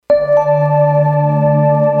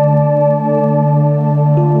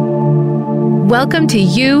Welcome to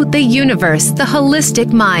You, the Universe, the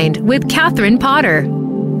Holistic Mind with Catherine Potter.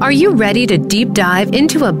 Are you ready to deep dive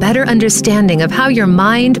into a better understanding of how your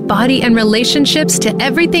mind, body, and relationships to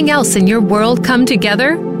everything else in your world come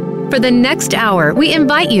together? For the next hour, we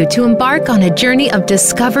invite you to embark on a journey of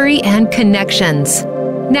discovery and connections.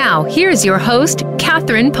 Now, here's your host,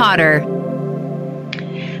 Catherine Potter.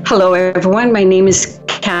 Hello, everyone. My name is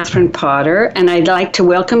Catherine Potter, and I'd like to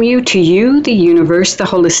welcome you to You, the Universe, the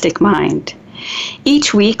Holistic Mind.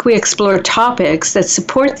 Each week, we explore topics that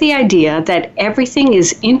support the idea that everything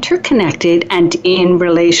is interconnected and in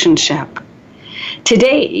relationship.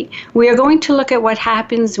 Today, we are going to look at what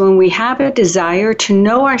happens when we have a desire to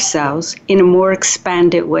know ourselves in a more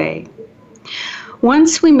expanded way.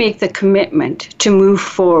 Once we make the commitment to move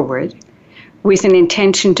forward with an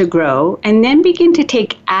intention to grow, and then begin to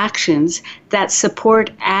take actions that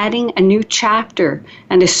support adding a new chapter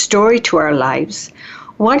and a story to our lives,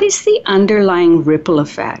 what is the underlying ripple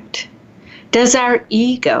effect? Does our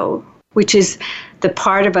ego, which is the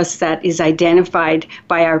part of us that is identified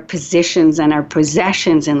by our positions and our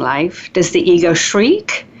possessions in life, does the ego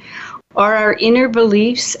shriek? Are our inner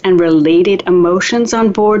beliefs and related emotions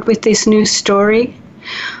on board with this new story?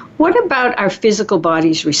 What about our physical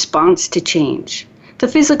body's response to change? The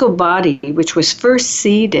physical body, which was first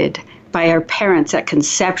seeded by our parents at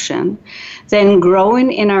conception, then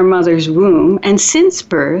growing in our mother's womb, and since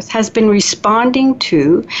birth has been responding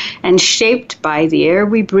to and shaped by the air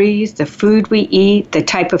we breathe, the food we eat, the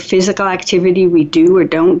type of physical activity we do or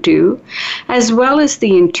don't do, as well as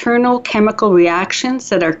the internal chemical reactions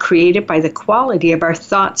that are created by the quality of our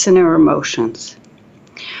thoughts and our emotions.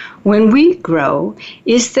 When we grow,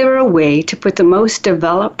 is there a way to put the most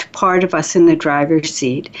developed part of us in the driver's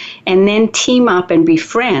seat and then team up and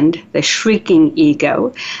befriend the shrieking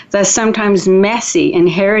ego, the sometimes messy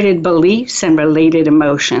inherited beliefs and related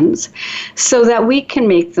emotions, so that we can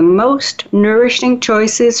make the most nourishing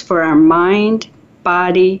choices for our mind,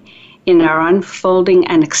 body, in our unfolding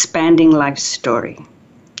and expanding life story?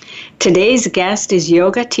 Today's guest is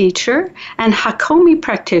yoga teacher and Hakomi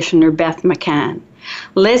practitioner Beth McCann.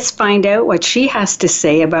 Let's find out what she has to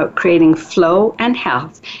say about creating flow and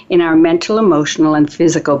health in our mental, emotional, and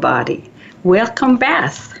physical body. Welcome,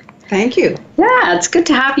 Beth. Thank you. Yeah, it's good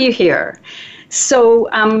to have you here. So,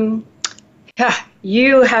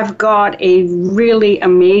 you have got a really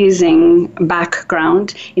amazing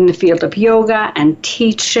background in the field of yoga and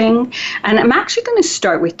teaching. And I'm actually going to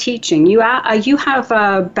start with teaching. You have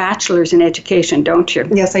a bachelor's in education, don't you?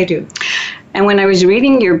 Yes, I do. And when I was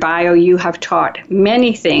reading your bio, you have taught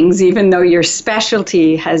many things, even though your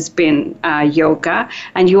specialty has been yoga.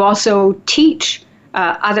 And you also teach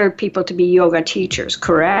other people to be yoga teachers,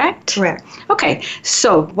 correct? Correct. Okay,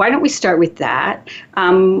 so why don't we start with that?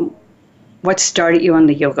 What started you on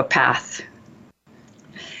the yoga path?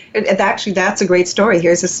 Actually, that's a great story.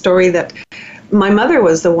 Here's a story that my mother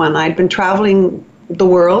was the one. I'd been traveling the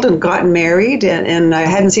world and gotten married, and I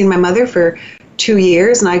hadn't seen my mother for 2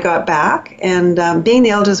 years, and I got back. And being the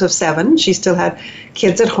eldest of 7, she still had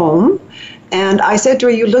kids at home. And I said to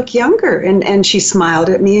her, "You look younger." And she smiled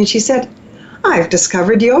at me and she said, "I've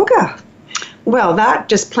discovered yoga." Well, that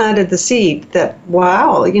just planted the seed that,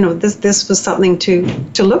 wow, this was something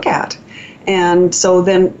to look at. And so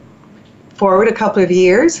then forward a couple of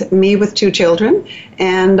years, me with 2 children,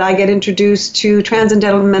 and I get introduced to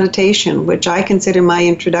transcendental meditation, which I consider my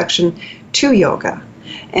introduction to yoga.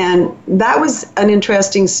 And that was an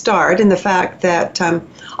interesting start in the fact that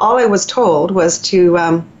all I was told was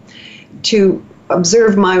to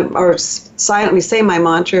observe or silently say my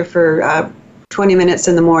mantra for 20 minutes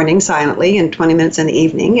in the morning silently and 20 minutes in the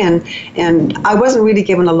evening. And I wasn't really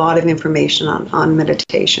given a lot of information on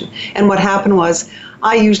meditation. And what happened was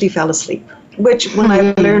I usually fell asleep, which when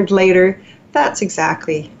I learned later, that's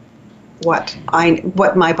exactly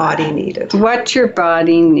what my body needed. What your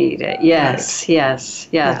body needed. Yes, right. yes.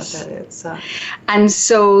 Yeah, that is. And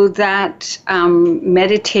so that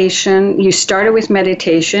meditation, you started with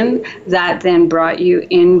meditation, that then brought you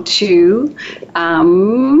into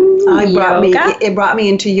yoga? It brought me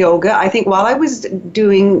into yoga. I think while I was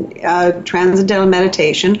doing transcendental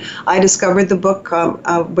meditation, I discovered the book,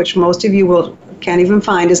 which most of you can't even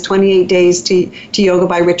find, is 28 Days to Yoga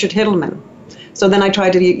by Richard Hittleman. So then I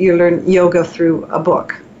tried to learn yoga through a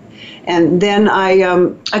book. And then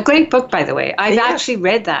a great book, by the way. I've actually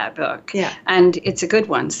read that book. Yeah. And it's a good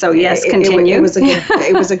one. So yes, continue.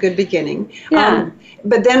 It was a good beginning. Yeah.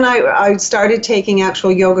 But then I started taking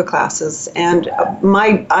actual yoga classes, and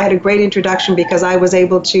I had a great introduction because I was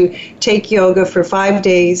able to take yoga for 5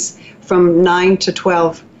 days from 9 to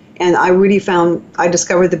 12 And I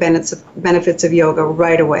discovered the benefits of yoga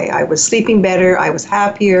right away. I was sleeping better, I was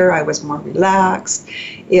happier, I was more relaxed.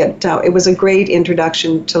 It was a great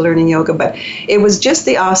introduction to learning yoga, but it was just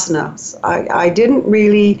the asanas. I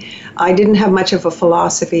didn't have much of a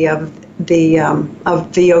philosophy of the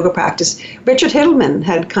yoga practice. Richard Hittleman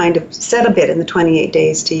had kind of said a bit in the 28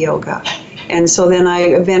 Days to Yoga. And so then I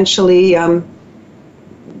eventually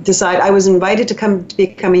decided, I was invited to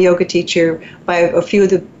become a yoga teacher by a few of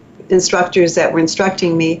the instructors that were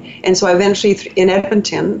instructing me. And so I eventually, in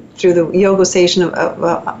Edmonton, through the Yoga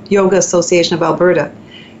Association of Alberta,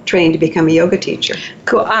 trained to become a yoga teacher.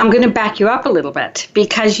 Cool. I'm going to back you up a little bit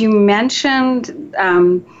because you mentioned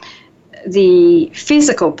the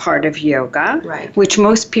physical part of yoga, right, which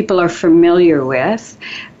most people are familiar with,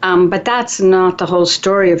 but that's not the whole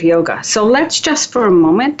story of yoga. So let's just for a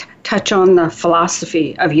moment touch on the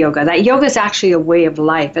philosophy of yoga, that yoga is actually a way of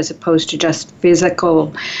life as opposed to just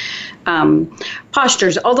physical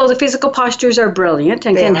postures, although the physical postures are brilliant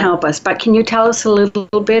and can help us. But can you tell us a little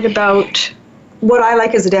bit about... What I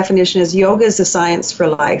like as a definition is yoga is a science for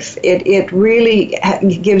life. It really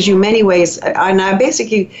gives you many ways, and I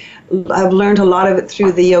basically have learned a lot of it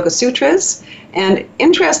through the Yoga Sutras, and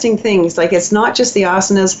interesting things, like it's not just the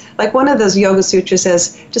asanas. Like one of those Yoga Sutras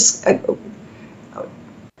says, just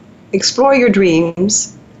explore your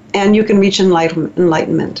dreams and you can reach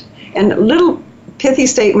enlightenment. And little pithy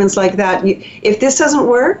statements like that, if this doesn't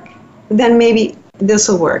work, then maybe this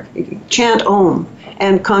will work. Chant Om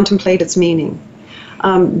and contemplate its meaning.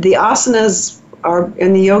 The asanas are,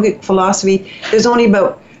 in the yogic philosophy, there's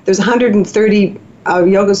 130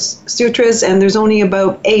 Yoga Sutras, and there's only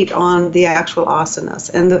about 8 on the actual asanas.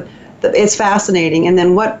 And it's fascinating. And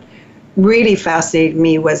then what really fascinated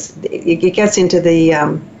me was it gets into the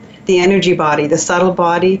energy body, the subtle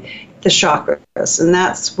body, the chakras. And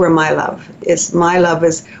that's where my love is. My love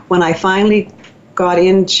is when I finally got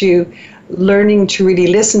into learning to really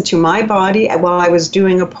listen to my body while I was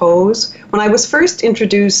doing a pose. When I was first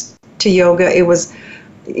introduced to yoga, it was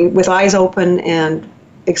with eyes open and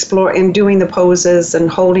explore and doing the poses and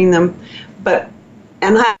holding them.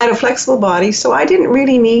 And I had a flexible body, so I didn't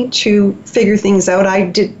really need to figure things out.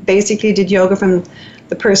 I basically did yoga from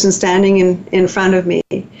the person standing in front of me.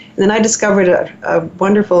 And then I discovered a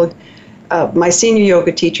wonderful, my senior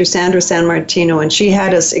yoga teacher, Sandra San Martino, and she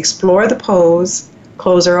had us explore the pose,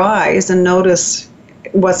 close our eyes, and notice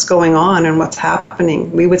what's going on and what's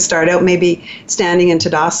happening. We would start out maybe standing in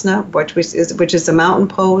Tadasana, which is a mountain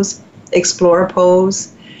pose, explore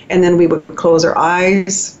pose, and then we would close our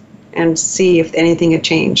eyes and see if anything had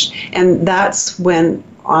changed. And that's when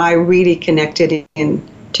I really connected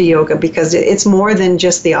to yoga, because it's more than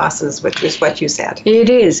just the asanas, which is what you said. It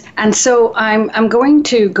is. And so I'm going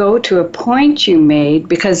to go to a point you made,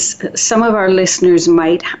 because some of our listeners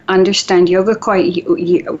might understand yoga quite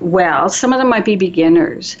well. Some of them might be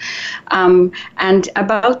beginners. And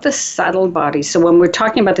about the subtle body. So when we're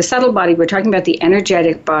talking about the subtle body, we're talking about the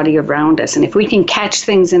energetic body around us. And if we can catch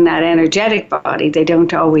things in that energetic body, they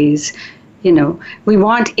don't always, we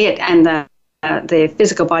want it and the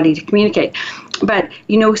physical body to communicate. But,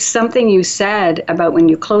 something you said about when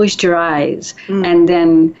you closed your eyes and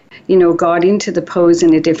then, got into the pose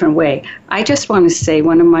in a different way. I just want to say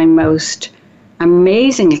one of my most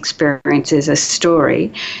amazing experiences, a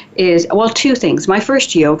story, is, two things. My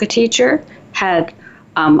first yoga teacher had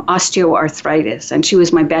osteoarthritis, and she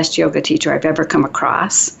was my best yoga teacher I've ever come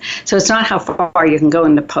across. So it's not how far you can go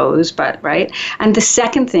in the pose, but right. And the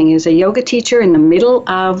second thing is a yoga teacher in the middle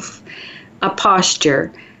of a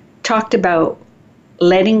posture talked about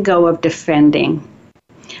letting go of defending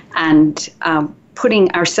and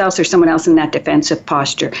putting ourselves or someone else in that defensive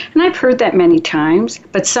posture. And I've heard that many times,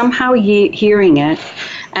 but somehow hearing it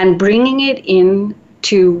and bringing it in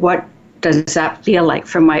to what does that feel like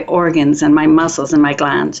from my organs and my muscles and my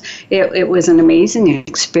glands. It was an amazing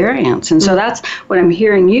experience. And so that's what I'm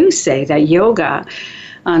hearing you say, that yoga,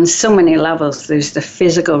 on so many levels, there's the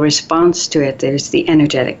physical response to it, there's the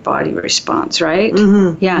energetic body response, right?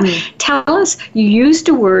 Mm-hmm. Yeah. Mm-hmm. Tell us, you used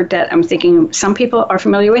a word that I'm thinking some people are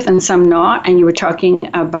familiar with and some not, and you were talking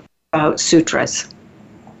about sutras.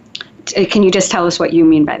 Can you just tell us what you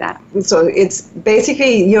mean by that? So it's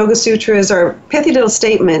basically, Yoga Sutras are pithy little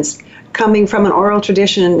statements coming from an oral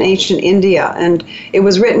tradition in ancient India, and it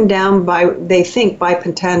was written down by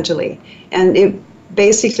Patanjali, and it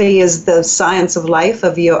basically is the science of life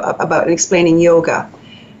about explaining yoga.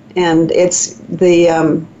 And it's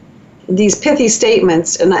these pithy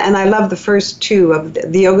statements, and I love the first two of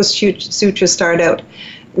the Yoga Sutras start out,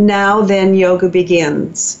 now then yoga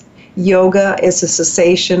begins. yoga is a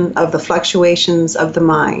cessation of the fluctuations of the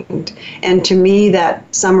mind. And to me, that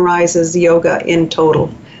summarizes yoga in total.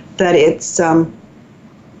 That it's, and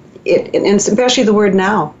especially the word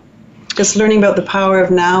now. Just learning about the power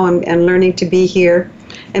of now and learning to be here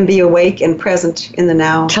and be awake and present in the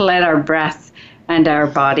now. To let our breath and our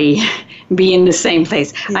body be in the same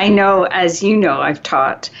place. Yeah. I know, as you know, I've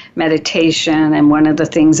taught meditation, and one of the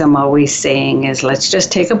things I'm always saying is let's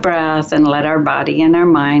just take a breath and let our body and our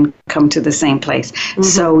mind come to the same place. Mm-hmm.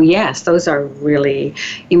 So yes, those are really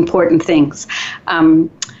important things.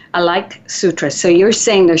 I like sutras. So you're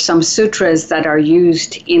saying there's some sutras that are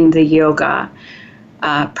used in the yoga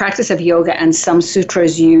practice of yoga, and some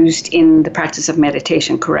sutras used in the practice of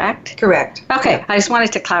meditation, correct? Correct. Okay, yeah. I just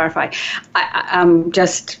wanted to clarify.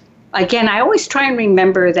 Again, I always try and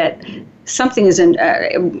remember that something is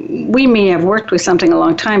we may have worked with something a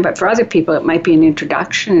long time, but for other people it might be an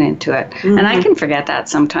introduction into it. Mm-hmm. And I can forget that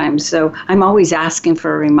sometimes. So I'm always asking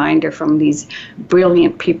for a reminder from these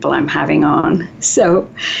brilliant people I'm having on. So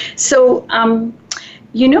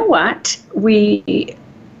you know what?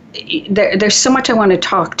 There's so much I want to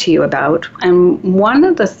talk to you about, and one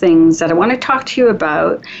of the things that I want to talk to you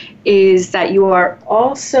about is that you are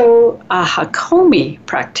also a Hakomi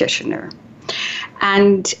practitioner,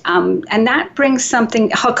 and that brings something.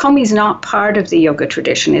 Hakomi is not part of the yoga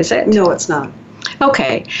tradition, is it? No, it's not.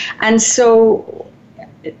 Okay, and so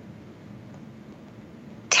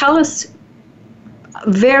tell us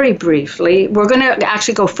very briefly. We're going to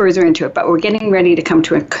actually go further into it, but we're getting ready to come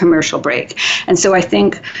to a commercial break. And so I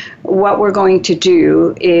think what we're going to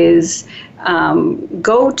do is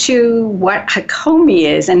go to what Hakomi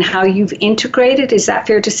is and how you've integrated. Is that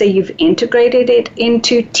fair to say you've integrated it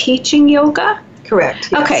into teaching yoga? Correct.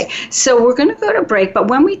 Yes. Okay, so we're going to go to break, but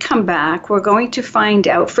when we come back, we're going to find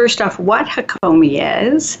out, first off, what Hakomi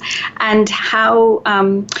is and how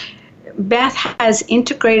Beth has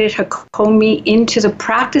integrated Hakomi into the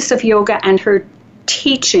practice of yoga and her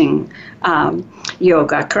teaching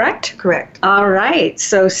yoga, correct? Correct. All right.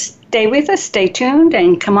 So stay with us, stay tuned,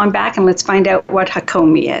 and come on back and let's find out what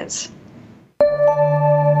Hakomi is.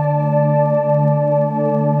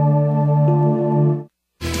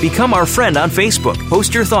 Become our friend on Facebook.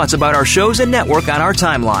 Post your thoughts about our shows and network on our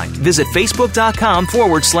timeline. Visit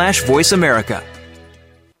facebook.com/Voice America.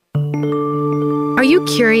 Are you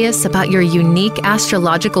curious about your unique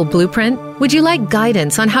astrological blueprint? Would you like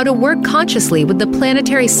guidance on how to work consciously with the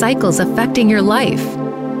planetary cycles affecting your life?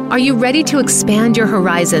 Are you ready to expand your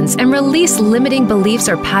horizons and release limiting beliefs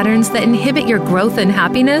or patterns that inhibit your growth and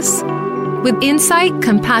happiness? With insight,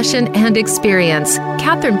 compassion, and experience,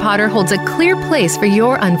 Catherine Potter holds a clear place for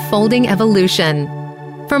your unfolding evolution.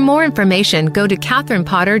 For more information, go to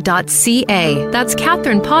catherinepotter.ca. That's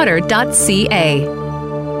catherinepotter.ca.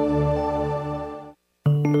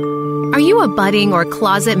 Are you a budding or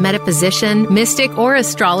closet metaphysician, mystic, or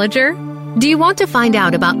astrologer? Do you want to find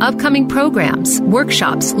out about upcoming programs,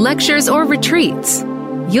 workshops, lectures, or retreats?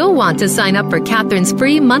 You'll want to sign up for Catherine's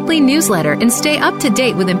free monthly newsletter and stay up to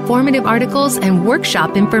date with informative articles and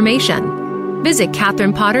workshop information. Visit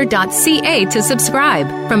catherinepotter.ca to subscribe.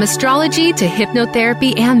 From astrology to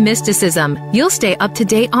hypnotherapy and mysticism, you'll stay up to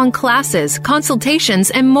date on classes,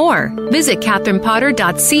 consultations, and more. Visit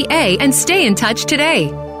catherinepotter.ca and stay in touch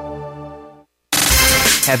today.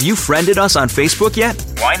 Have you friended us on Facebook yet?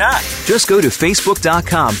 Why not? Just go to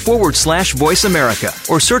facebook.com/Voice America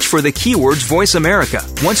or search for the keywords Voice America.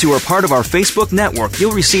 Once you are part of our Facebook network,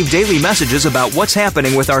 you'll receive daily messages about what's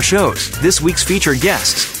happening with our shows, this week's featured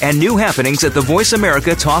guests, and new happenings at the Voice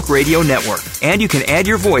America Talk Radio Network. And you can add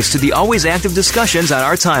your voice to the always active discussions on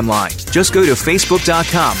our timeline. Just go to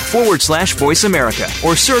facebook.com/Voice America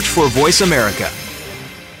or search for Voice America.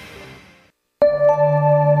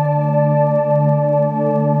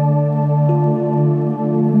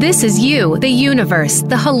 This is You, the Universe,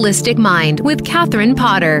 the Holistic Mind with Catherine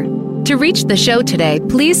Potter. To reach the show today,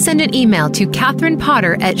 please send an email to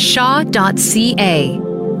catherinepotter@shaw.ca.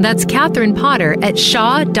 That's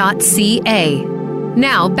catherinepotter@shaw.ca.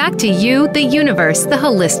 Now, back to You, the Universe, the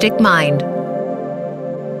Holistic Mind.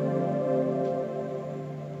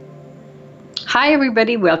 Hi,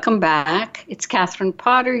 everybody. Welcome back. It's Catherine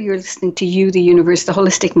Potter. You're listening to You, the Universe, the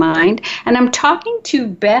Holistic Mind. And I'm talking to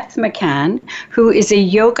Beth McCann, who is a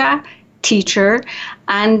yoga teacher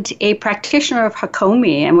and a practitioner of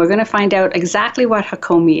Hakomi. And we're going to find out exactly what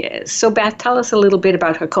Hakomi is. So, Beth, tell us a little bit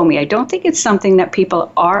about Hakomi. I don't think it's something that people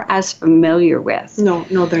are as familiar with. No,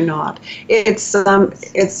 they're not. It's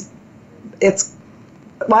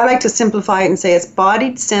well, I like to simplify it and say it's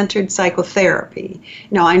body-centered psychotherapy.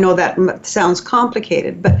 Now, I know that sounds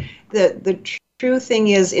complicated, but the true thing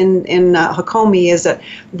is in Hakomi is that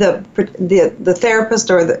the therapist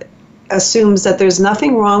assumes that there's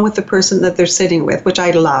nothing wrong with the person that they're sitting with, which I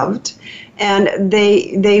loved, and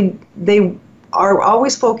they are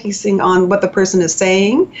always focusing on what the person is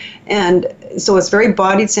saying, and so it's very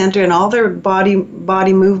body centered and all their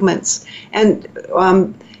body movements, and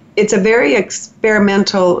it's a very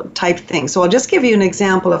experimental type thing. So I'll just give you an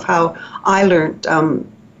example of how I learned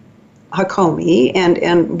Hakomi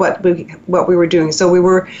and what we were doing. So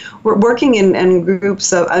we're working in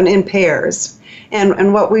groups in pairs,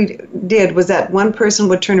 and what we did was that one person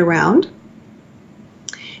would turn around,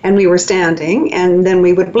 and we were standing, and then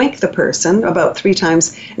we would blink the person about 3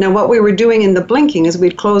 times. Now what we were doing in the blinking is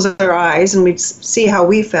we'd close our eyes and we'd see how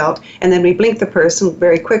we felt, and then we blink the person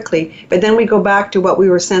very quickly, but then we go back to what we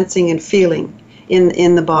were sensing and feeling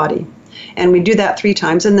in the body. And we do that 3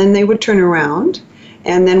 times, and then they would turn around,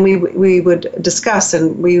 and then we would discuss,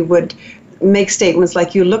 and we would make statements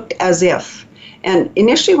like, you looked as if. And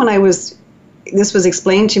initially when this was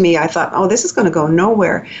explained to me, I thought, oh, this is going to go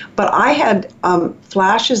nowhere. But I had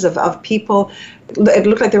flashes of people, it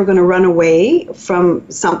looked like they were going to run away from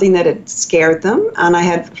something that had scared them. And I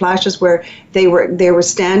had flashes where they were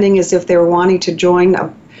standing as if they were wanting to join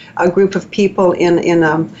a group of people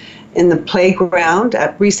in the playground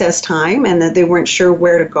at recess time, and that they weren't sure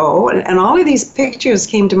where to go. And all of these pictures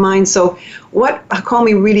came to mind. So what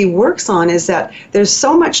Hakomi really works on is that there's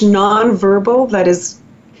so much nonverbal that is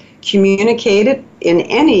communicated in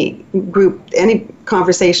any group, any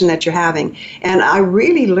conversation that you're having. And I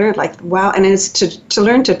really learned, like, wow, and it's to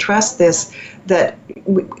learn to trust this, that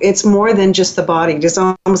it's more than just the body. Just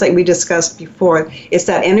almost like we discussed before. It's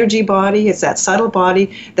that energy body, it's that subtle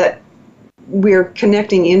body that we're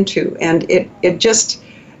connecting into. And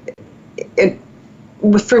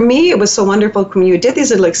for me, it was so wonderful when you did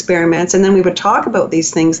these little experiments, and then we would talk about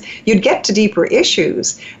these things. You'd get to deeper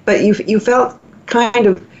issues, but you felt kind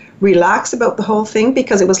of relax about the whole thing,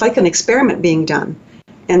 because it was like an experiment being done.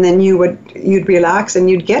 And then you'd relax, and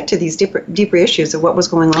you'd get to these deeper issues of what was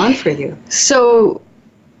going on for you. So,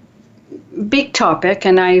 big topic,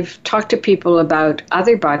 and I've talked to people about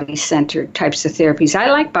other body-centered types of therapies.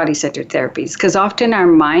 I like body-centered therapies because often our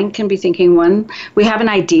mind can be thinking we have an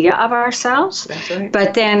idea of ourselves. That's right.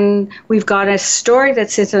 But then we've got a story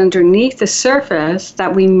that sits underneath the surface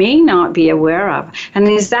that we may not be aware of. And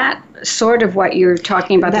is that sort of what you're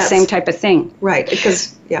talking about, the same type of thing? Right,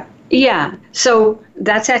 because, yeah. Yeah, so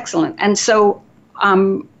that's excellent. And so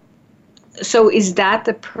is that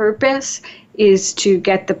the purpose, is to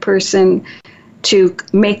get the person to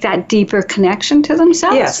make that deeper connection to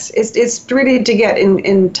themselves? Yes, it's really to get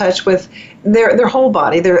in touch with their whole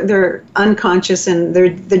body, their unconscious and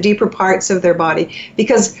the deeper parts of their body.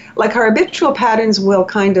 Because like our habitual patterns will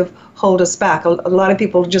kind of hold us back. A lot of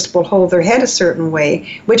people just will hold their head a certain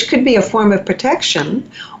way, which could be a form of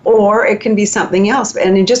protection, or it can be something else.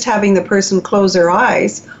 And in just having the person close their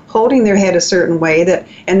eyes, holding their head a certain way,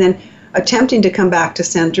 and then attempting to come back to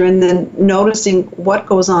center, and then noticing what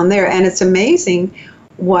goes on there. And it's amazing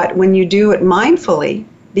when you do it mindfully,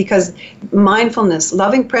 because mindfulness,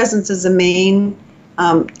 loving presence is the main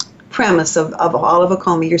premise of all of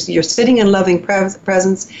Hakomi. You're sitting in loving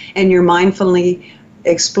presence, and you're mindfully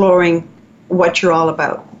exploring what you're all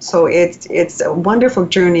about. So it's a wonderful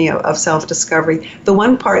journey of self-discovery. The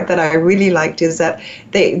one part that I really liked is that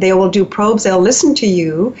they will do probes. They'll listen to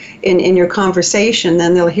you in your conversation,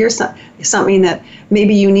 then they'll hear something that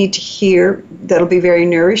maybe you need to hear that'll be very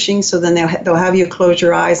nourishing. So then they'll have you close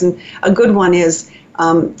your eyes. And a good one is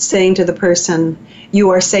saying to the person, "You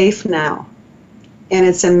are safe now." And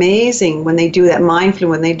it's amazing when they do that mindfully,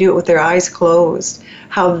 when they do it with their eyes closed,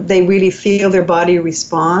 how they really feel their body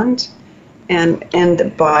respond. And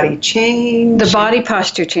the body change. The body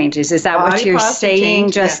posture changes. Is that what you're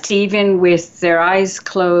saying? Just even with their eyes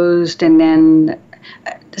closed, and then,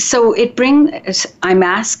 so it brings, I'm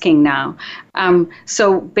asking now.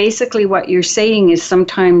 So basically what you're saying is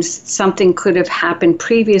sometimes something could have happened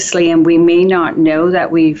previously, and we may not know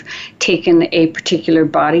that we've taken a particular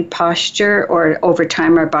body posture, or over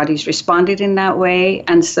time our body's responded in that way.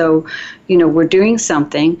 And so, we're doing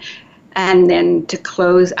something. And then to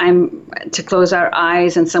close our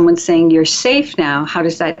eyes, and someone's saying, "You're safe now." How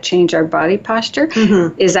does that change our body posture?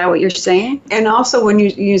 Mm-hmm. Is that what you're saying? And also when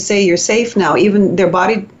you say you're safe now, even their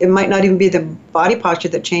body, it might not even be the body posture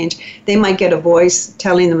that changed. They might get a voice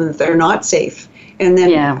telling them that they're not safe. And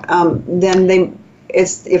then,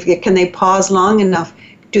 can they pause long enough?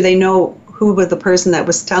 Do they know who was the person that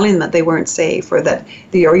was telling them that they weren't safe, or that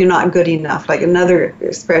you're not good enough. Like another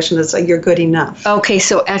expression is like, you're good enough. Okay,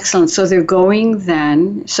 so excellent. So they're going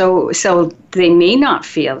then, so they may not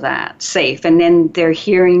feel that safe, and then they're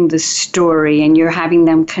hearing the story, and you're having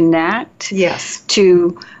them connect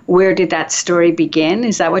to where did that story begin?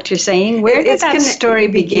 Is that what you're saying? Where did that story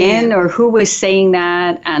begin, or who was saying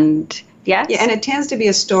that? And yes? Yeah, and it tends to be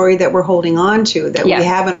a story that we're holding on to, that we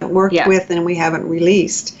haven't worked with and we haven't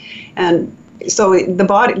released. And so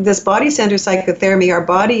this body-centered psychotherapy, our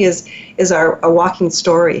body is a walking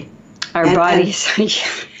story. Our bodies.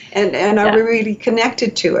 And are we really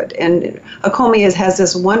connected to it? And Hakomi has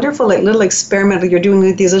this wonderful little experimental, you're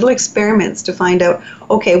doing these little experiments to find out,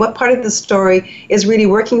 okay, what part of the story is really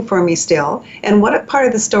working for me still? And what part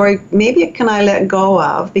of the story maybe can I let go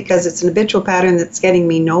of because it's an habitual pattern that's getting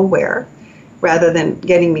me nowhere rather than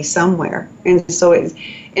getting me somewhere. And so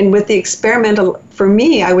and with the experimental, for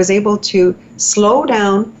me, I was able to slow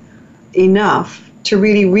down enough to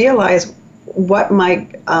really realize what my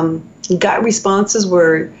gut responses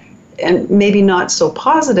were, and maybe not so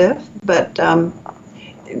positive, but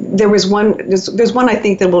there's one I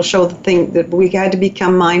think that will show the thing that we had to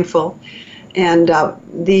become mindful, and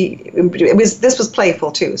this was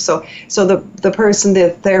playful too. So the person,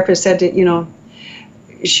 the therapist said that,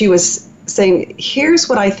 she was saying, here's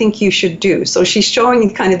what I think you should do. So she's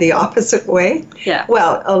showing kind of the opposite way. Yeah.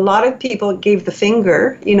 Well, a lot of people gave the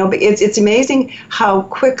finger, but it's amazing how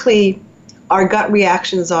quickly our gut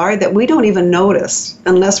reactions are that we don't even notice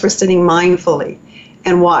unless we're sitting mindfully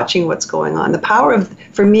and watching what's going on. The power of,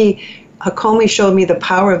 for me, Hakomi showed me the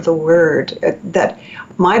power of the word, that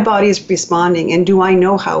my body is responding, and do I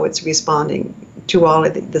know how it's responding to all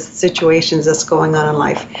of the situations that's going on in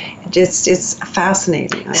life. It's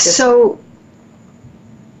fascinating. So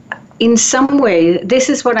in some way, this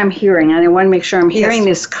is what I'm hearing, and I want to make sure I'm hearing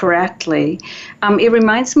this correctly. It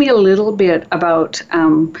reminds me a little bit about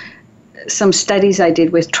some studies I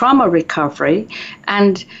did with trauma recovery,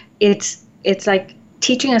 and it's like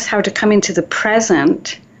teaching us how to come into the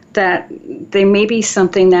present, that there may be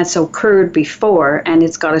something that's occurred before and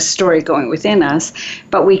it's got a story going within us,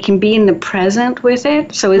 but we can be in the present with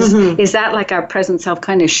it. So is that like our present self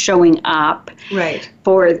kind of showing up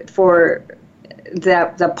for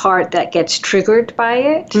the part that gets triggered by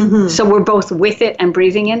it? Mm-hmm. So we're both with it and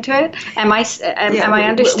breathing into it. Am I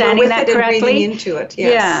understanding that correctly? And breathing into it.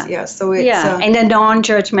 Yes. Yeah. So it's in a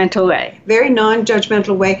non-judgmental way. Very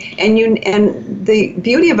non-judgmental way. And the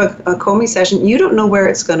beauty of a Hakomi session, you don't know where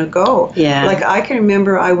it's going to go. Yeah. Like I can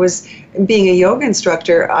remember I was being a yoga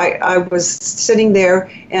instructor. I was sitting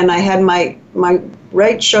there and I had my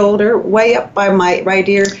right shoulder way up by my right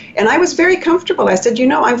ear, and I was very comfortable. I said,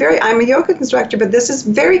 I'm a yoga instructor, but this is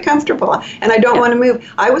very comfortable, and I don't want to move.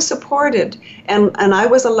 I was supported, and I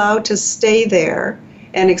was allowed to stay there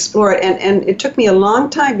and explore it, and it took me a long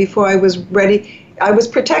time before I was ready. I was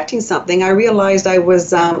protecting something. I realized I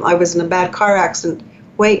was in a bad car accident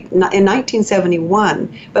in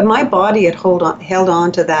 1971, but my body had held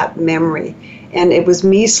on to that memory, and it was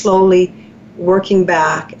me slowly working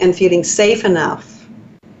back and feeling safe enough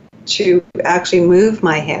to actually move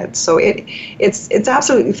my head. So it's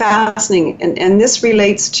absolutely fascinating, and this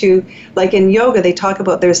relates to, like in yoga, they talk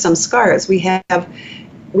about there's some scars. We have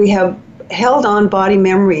held on body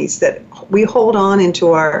memories that we hold on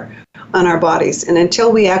our bodies, and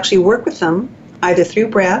until we actually work with them, either through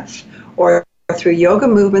breath or through yoga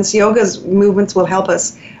movements. Yoga's movements will help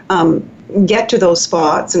us get to those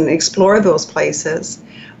spots and explore those places.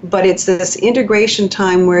 But it's this integration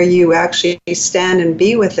time where you actually stand and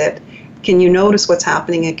be with it. Can you notice what's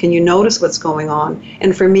happening, and can you notice what's going on?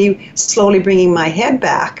 And for me, slowly bringing my head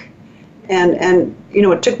back, and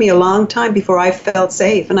it took me a long time before I felt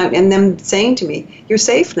safe, and them saying to me, "You're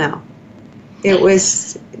safe now."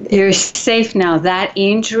 You're safe now. That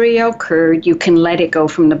injury occurred. You can let it go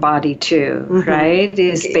from the body too, right?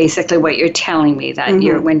 Is basically what you're telling me. That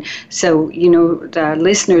the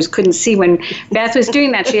listeners couldn't see when Beth was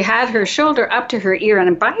doing that. She had her shoulder up to her ear,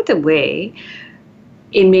 and by the way,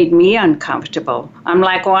 it made me uncomfortable. I'm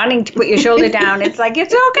like wanting to put your shoulder down. It's like,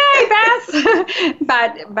 it's okay, Beth.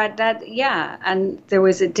 but that, and there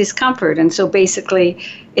was a discomfort. And so basically,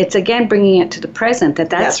 it's again bringing it to the present,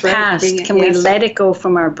 that's right. past. Can we let it go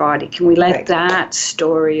from our body? Can we let that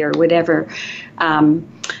story or whatever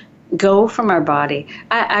go from our body?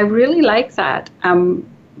 I really like that. And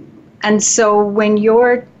so when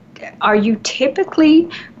are you typically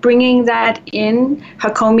bringing that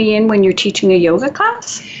Hakomi in when you're teaching a yoga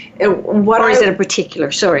class? Or is it a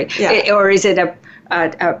particular, or is it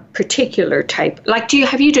a particular type? Like,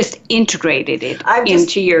 have you just integrated it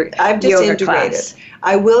into your yoga class?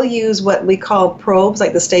 I will use what we call probes,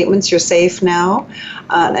 like the statements, "You're safe now."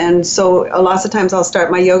 And so lots of times I'll start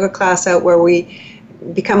my yoga class out where we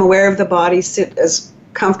become aware of the body, sit as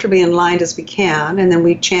comfortably aligned as we can, and then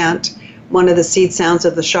we chant one of the seed sounds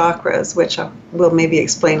of the chakras, which I will maybe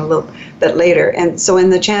explain a little bit later. And so in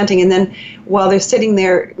the chanting, and then while they're sitting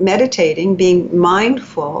there meditating, being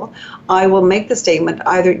mindful, I will make the statement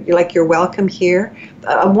either like, "You're welcome here."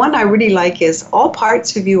 One I really like is, "All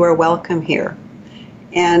parts of you are welcome here."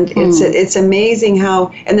 And it's amazing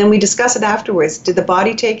how, and then we discuss it afterwards. Did the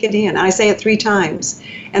body take it in? And I say it 3 times.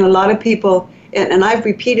 And a lot of people, and I've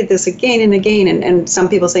repeated this again and again, and some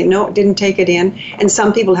people say, "No, it didn't take it in." And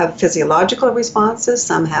some people have physiological responses,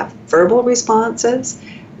 some have verbal responses.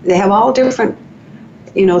 They have all different,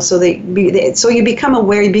 so so you become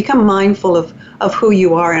aware, you become mindful of who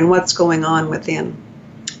you are and what's going on within.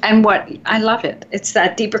 And I love it. It's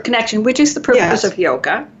that deeper connection, which is the purpose of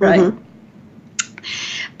yoga, right?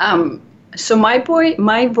 Mm-hmm. So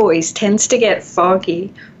my voice tends to get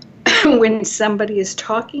foggy when somebody is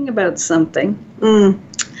talking about something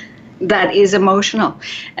that is emotional.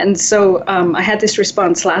 And so I had this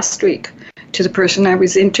response last week to the person I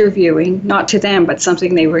was interviewing, not to them, but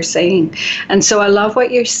something they were saying. And so I love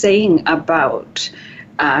what you're saying about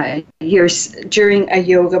during a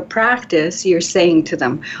yoga practice, you're saying to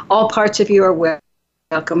them, "All parts of you are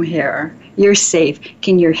welcome here. You're safe.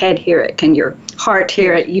 Can your head hear it? Can your heart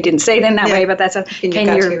hear it?" You didn't say it in that way, but that's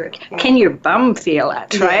can your bum feel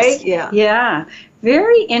it, right? Yes, yeah.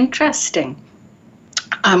 Very interesting.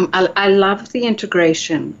 I love the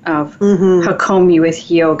integration of Hakomi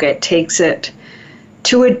with yoga. It takes it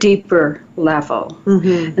to a deeper level.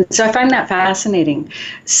 Mm-hmm. And so I find that fascinating.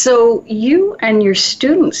 So you and your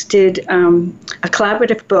students did a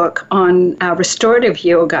collaborative book on restorative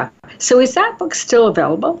yoga. So is that book still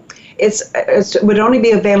available? It would only be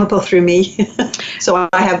available through me. So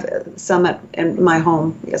I have some in my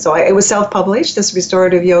home. So it was self-published, this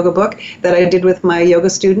restorative yoga book that I did with my yoga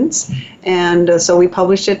students. And so we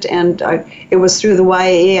published it, and it was through the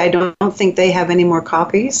YAA. I don't think they have any more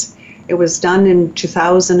copies. It was done in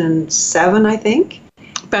 2007, I think.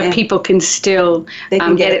 But people can still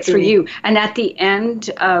get it through you. And at the end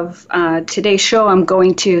of today's show, I'm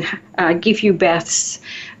going to give you Beth's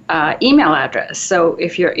email address. So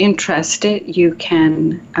if you're interested, you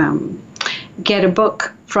can get a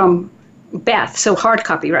book from Beth. So hard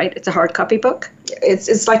copy, right? It's a hard copy book?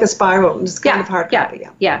 It's like a spiral. It's kind of hard copy.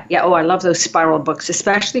 Yeah. Oh, I love those spiral books,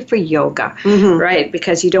 especially for yoga, right?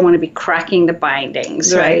 Because you don't want to be cracking the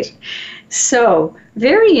bindings, right? So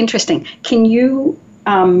very interesting. Can you...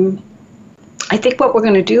 I think what we're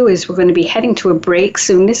going to do is we're going to be heading to a break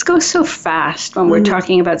soon. This goes so fast when we're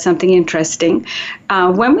talking about something interesting.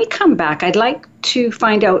 When we come back, I'd like to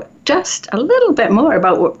find out just a little bit more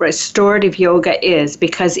about what restorative yoga is,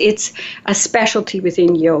 because it's a specialty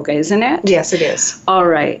within yoga, isn't it? Yes, it is. All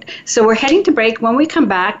right. So we're heading to break. When we come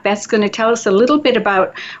back, Beth's going to tell us a little bit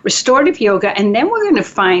about restorative yoga, and then we're going to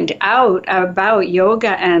find out about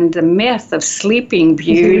yoga and the myth of sleeping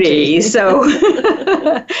beauty. So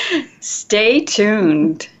stay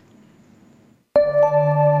tuned.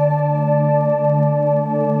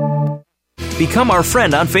 Become our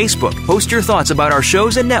friend on Facebook. Post your thoughts about our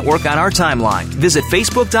shows and network on our timeline. Visit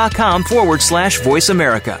facebook.com/Voice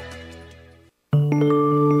America.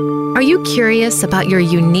 Are you curious about your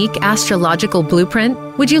unique astrological blueprint?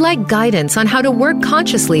 Would you like guidance on how to work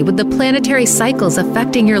consciously with the planetary cycles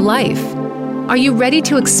affecting your life? Are you ready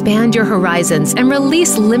to expand your horizons and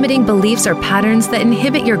release limiting beliefs or patterns that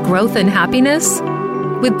inhibit your growth and happiness?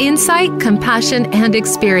 With insight, compassion, and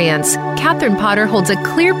experience, Catherine Potter holds a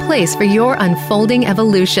clear place for your unfolding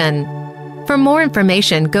evolution. For more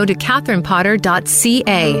information, go to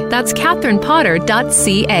catherinepotter.ca. That's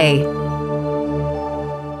catherinepotter.ca.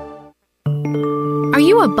 Are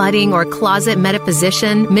you a budding or closet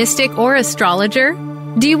metaphysician, mystic, or astrologer?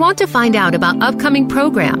 Do you want to find out about upcoming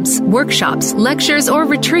programs, workshops, lectures, or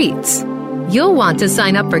retreats? You'll want to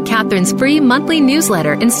sign up for Catherine's free monthly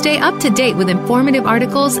newsletter and stay up to date with informative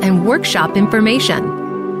articles and workshop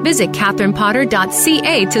information. Visit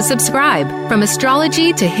catherinepotter.ca to subscribe. From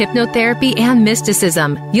astrology to hypnotherapy and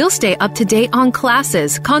mysticism, you'll stay up to date on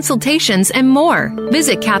classes, consultations, and more.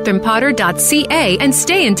 Visit catherinepotter.ca and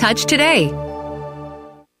stay in touch today.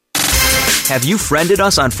 Have you friended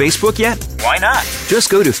us on Facebook yet? Why not? Just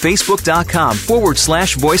go to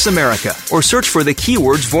facebook.com/Voice America or search for the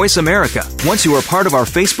keywords Voice America. Once you are part of our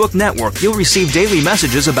Facebook network, you'll receive daily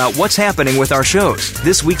messages about what's happening with our shows,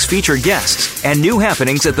 this week's featured guests, and new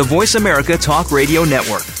happenings at the Voice America Talk Radio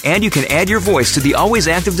Network. And you can add your voice to the always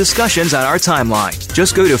active discussions on our timeline.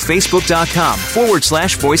 Just go to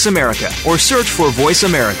facebook.com/Voice America or search for Voice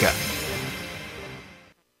America.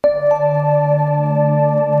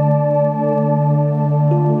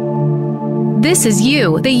 This is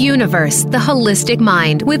You, the Universe, the Holistic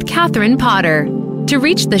Mind with Catherine Potter. To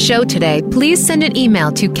reach the show today, please send an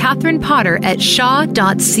email to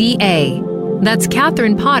catherinepotter@shaw.ca. That's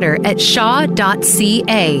Catherine Potter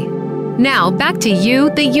 @shaw.ca. Now, back to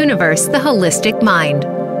You, the Universe, the Holistic Mind.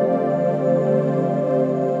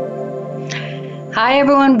 Hi,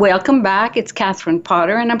 everyone. Welcome back. It's Catherine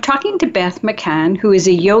Potter, and I'm talking to Beth McCann, who is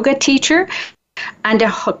a yoga teacher and a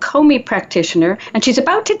Hakomi practitioner, and she's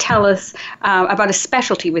about to tell us about a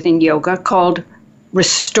specialty within yoga called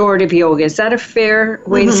restorative yoga. Is that a fair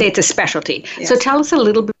way to say it's a specialty? Yes. So tell us a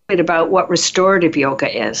little bit about what restorative yoga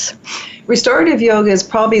is. Restorative yoga is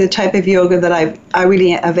probably the type of yoga that I really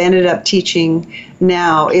have ended up teaching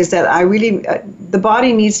now, is that I really, the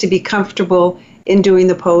body needs to be comfortable in doing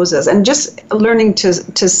the poses and just learning to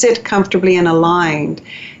sit comfortably and aligned.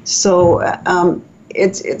 So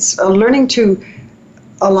it's learning to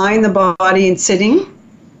align the body in sitting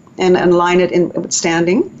and align it in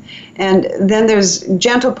standing. And then there's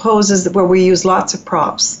gentle poses where we use lots of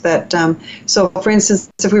props. That so, for instance,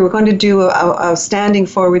 if we were going to do a standing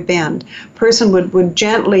forward bend, person would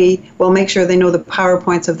gently, make sure they know the power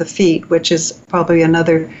points of the feet, which is probably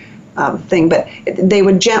another thing, but they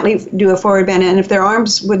would gently do a forward bend, and if their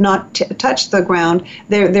arms would not touch the ground,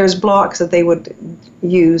 there's blocks that they would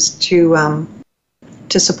use to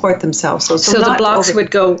support themselves. So the blocks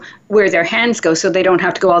would go where their hands go, so they don't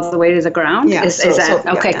have to go all the way to the ground? Yeah.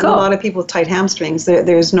 Okay, cool. A lot of people tight hamstrings,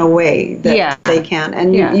 there's no way that they can.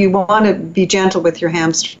 And you want to be gentle with your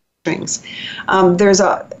hamstrings.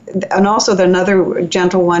 And also another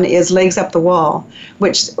gentle one is legs up the wall,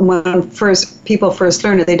 which when people first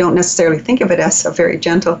learn it, they don't necessarily think of it as a very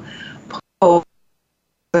gentle pose.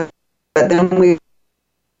 But then we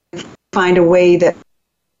find a way that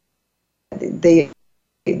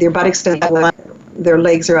their buttocks down, their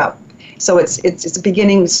legs are up. So it's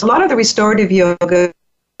beginning. So a lot of the restorative yoga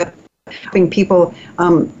helping people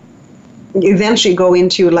eventually go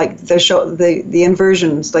into like the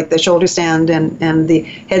inversions, like the shoulder stand and the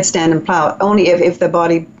headstand and plow, only if the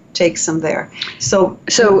body takes them there. So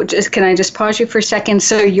can I just pause you for a second?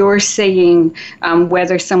 So you're saying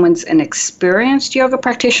whether someone's an experienced yoga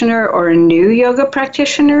practitioner or a new yoga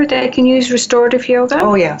practitioner, they can use restorative yoga?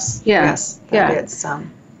 Oh, yes. Yeah. Yes.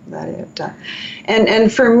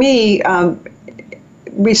 And for me,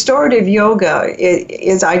 restorative yoga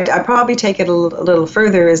is I probably take it a little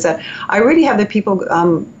further, is that I really have the people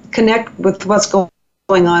connect with what's going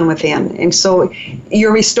on within, and so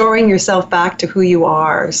you're restoring yourself back to who you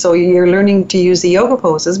are. So you're learning to use the yoga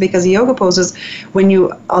poses, because the yoga poses, when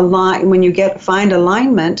you find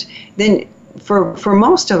alignment, then for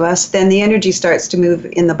most of us, then the energy starts to move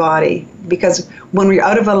in the body, because when we're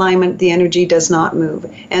out of alignment, the energy does not move.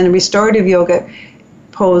 And restorative yoga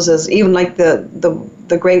poses, even like the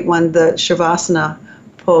great one, the Shavasana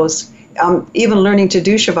pose, even learning to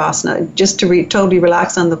do Shavasana, just to totally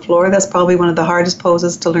relax on the floor, that's probably one of the hardest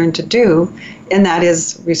poses to learn to do, and that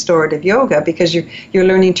is restorative yoga, because you're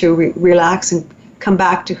learning to relax and come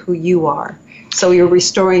back to who you are. So you're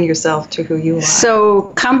restoring yourself to who you are.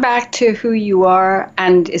 So come back to who you are,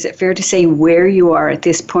 and is it fair to say where you are at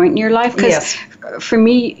this point in your life? Because for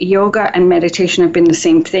me, yoga and meditation have been the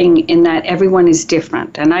same thing, in that everyone is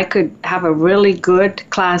different. And I could have a really good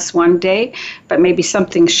class one day, but maybe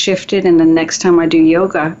something shifted, and the next time I do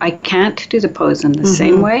yoga, I can't do the pose in the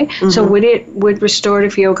same way. So would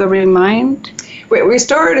restorative yoga remind?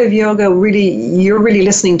 Restorative yoga, you're really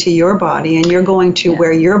listening to your body, and you're going to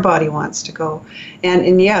where your body wants to go.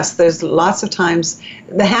 And yes, there's lots of times,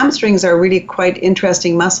 the hamstrings are really quite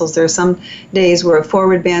interesting muscles. There are some days where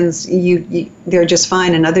forward bends, they're just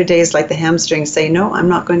fine, and other days, like the hamstrings, say, no, I'm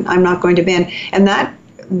not going to bend. And that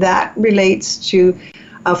relates to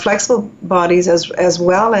flexible bodies as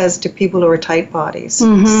well as to people who are tight bodies.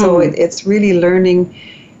 So it's really learning.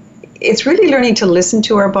 It's really learning to listen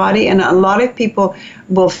to our body, and a lot of people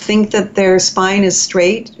will think that their spine is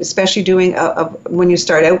straight, especially doing when you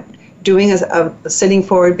start out doing a sitting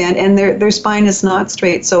forward bend, and their spine is not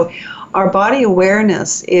straight. So our body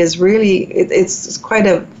awareness is really, it's quite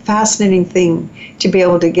a fascinating thing to be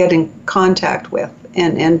able to get in contact with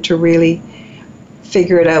and to really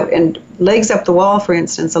figure it out. And legs up the wall, for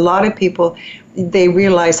instance, a lot of people, they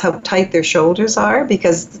realize how tight their shoulders are,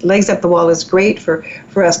 because legs up the wall is great for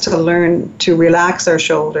us to learn to relax our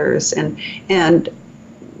shoulders. And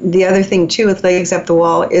the other thing too with legs up the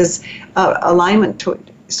wall is alignment to it.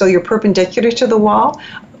 So you're perpendicular to the wall.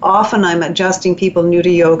 Often I'm adjusting people new to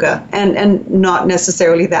yoga, and not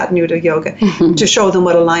necessarily that new to yoga, to show them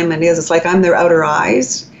what alignment is. It's like I'm their outer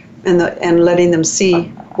eyes, and letting them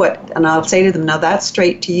see what, and I'll say to them, now that's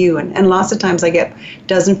straight to you. And lots of times I get,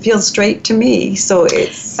 doesn't feel straight to me. So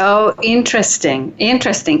it's... Oh, interesting.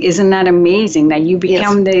 Isn't that amazing that you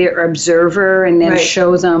become their observer and then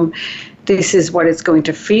show them this is what it's going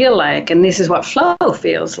to feel like, and this is what flow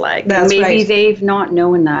feels like. That's and maybe right. they've not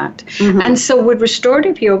known that. And so would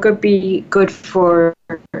restorative yoga be good for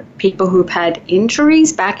people who've had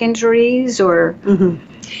injuries, back injuries, or...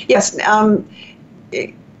 Yes.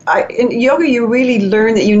 In yoga, you really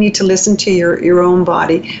learn that you need to listen to your own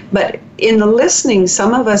body. But in the listening,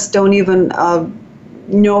 some of us don't even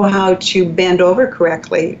know how to bend over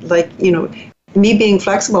correctly. Like, me being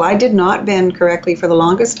flexible, I did not bend correctly for the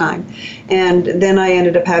longest time. And then I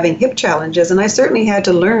ended up having hip challenges. And I certainly had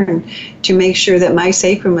to learn to make sure that my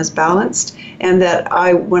sacrum was balanced, and that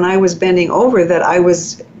when I was bending over, that I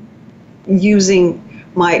was using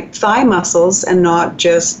my thigh muscles and not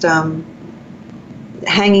just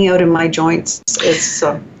hanging out in my joints.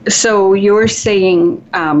 So you're saying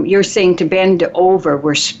to bend over,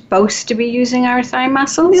 we're supposed to be using our thigh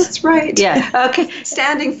muscles? That's right. Yeah. Okay.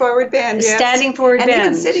 Standing forward bend. Yes. Standing forward bend. And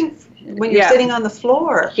even sitting, when you're sitting on the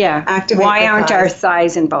floor. Yeah. Activate Why aren't thighs. our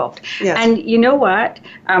thighs involved? Yes. And you know what?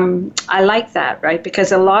 I like that, right?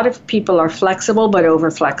 Because a lot of people are flexible but over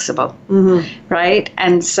flexible, right?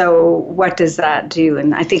 And so what does that do?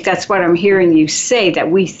 And I think that's what I'm hearing you say, that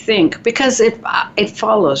we think, because it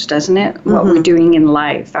follows, doesn't it? What we're doing in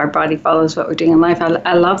life. Our body follows what we're doing in life.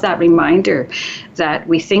 I love that reminder that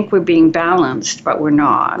we think we're being balanced, but we're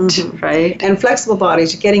not, right? And flexible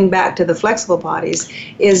bodies, getting back to the flexible bodies,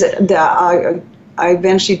 is I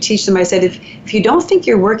eventually teach them. I said, if you don't think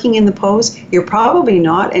you're working in the pose, you're probably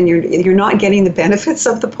not, and you're not getting the benefits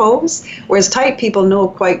of the pose. Whereas tight people know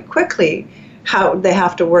quite quickly how they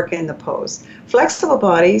have to work in the pose. Flexible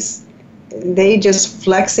bodies, they just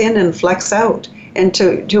flex in and flex out, and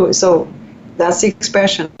so that's the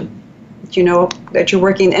expression. That you're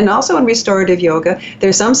working. And also in restorative yoga,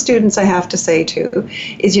 there's some students I have to say too,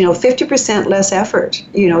 is 50% less effort,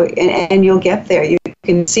 and you'll get there. You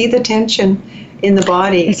can see the tension in the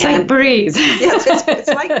body. It's like breathe. Yes, it's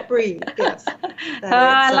like breathe. Yes.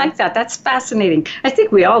 I like that. That's fascinating. I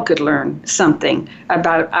think we all could learn something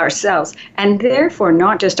about ourselves, and therefore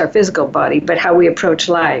not just our physical body, but how we approach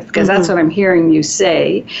life. Because that's what I'm hearing you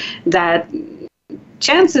say, that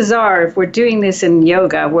chances are, if we're doing this in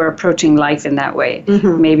yoga, we're approaching life in that way.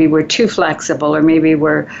 Maybe we're too flexible, or maybe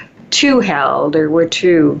we're too held, or we're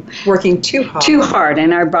working too hard,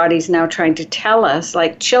 and our body's now trying to tell us,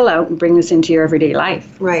 like, chill out and bring this into your everyday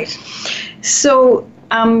life. Right. So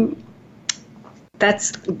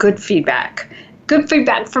that's good feedback. Good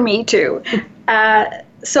feedback for me too.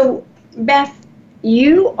 So Beth,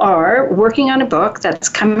 you are working on a book that's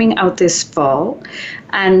coming out this fall,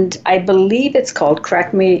 and I believe it's called,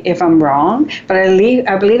 correct me if I'm wrong, but I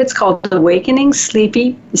believe it's called Awakening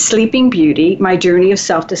Sleeping Beauty, My Journey of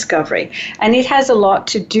Self-Discovery. And it has a lot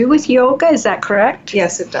to do with yoga, is that correct?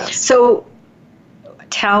 Yes, it does. So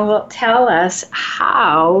tell us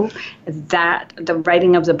how the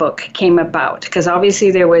writing of the book came about, because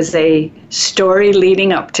obviously there was a story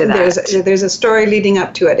leading up to that. There's a story leading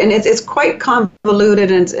up to it, and it's quite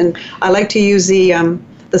convoluted, and I like to use the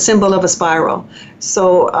symbol of a spiral.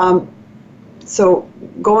 So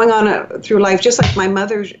going on through life, just like my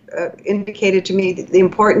mother indicated to me the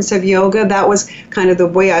importance of yoga, that was kind of the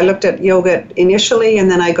way I looked at yoga initially,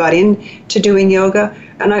 and then I got into doing yoga.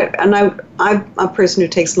 And I'm a person who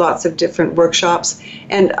takes lots of different workshops,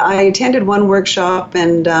 and I attended one workshop,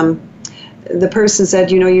 and the person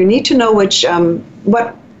said, you need to know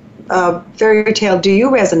what fairy tale do you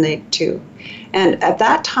resonate to? And at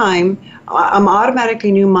that time, I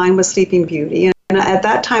automatically knew mine was Sleeping Beauty. And at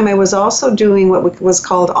that time, I was also doing what was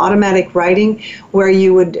called automatic writing, where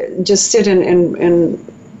you would just sit and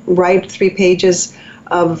write 3 pages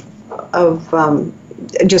of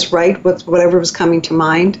just write whatever was coming to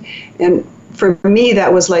mind. And for me,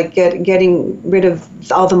 that was like getting rid of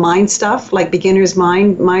all the mind stuff, like beginner's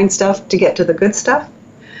mind stuff, to get to the good stuff.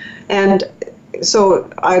 And so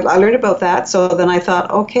I learned about that. So then I thought,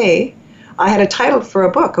 okay, I had a title for a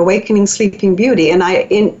book, Awakening Sleeping Beauty. And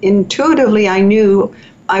intuitively, I knew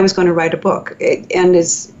I was going to write a book.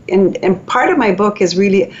 And part of my book is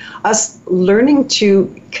really us learning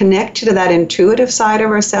to connect to that intuitive side of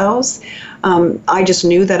ourselves. I just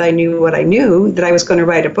knew that I knew what I knew, that I was going to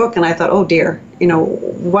write a book, and I thought, oh dear,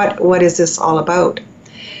 what is this all about?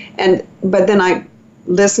 But then I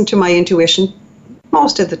listened to my intuition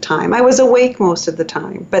most of the time. I was awake most of the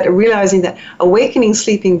time, but realizing that Awakening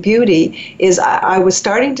Sleeping Beauty is, I was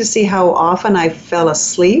starting to see how often I fell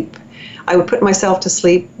asleep. I would put myself to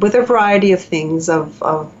sleep with a variety of things, of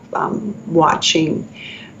watching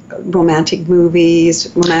romantic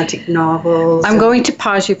movies, romantic novels. I'm going to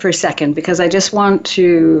pause you for a second because I just want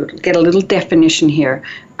to get a little definition here.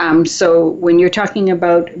 So when you're talking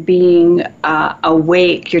about being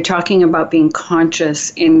awake, you're talking about being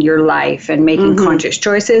conscious in your life and making conscious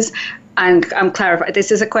choices. I'm clarifying.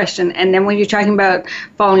 This is a question. And then when you're talking about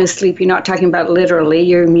falling asleep, you're not talking about literally.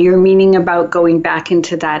 You're meaning about going back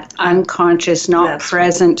into that unconscious, not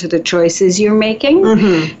present to the choices you're making.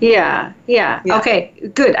 Yeah. Okay,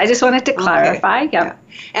 good. I just wanted to clarify. Okay. Yeah.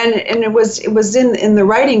 And it was in the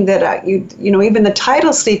writing that even the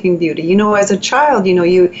title Sleeping Beauty, as a child,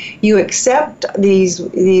 you accept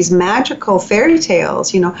these magical fairy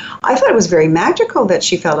tales. I thought it was very magical that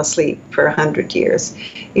she fell asleep for 100 years,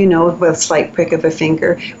 with a slight prick of a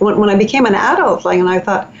finger. When I became an adult, and I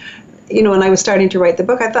thought, and I was starting to write the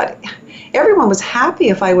book, I thought everyone was happy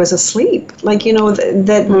if I was asleep. I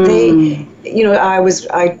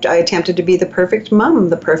attempted to be the perfect mom,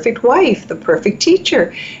 the perfect wife, the perfect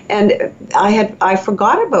teacher, and I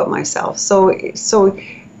forgot about myself. So it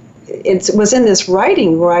was in this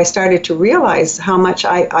writing where I started to realize how much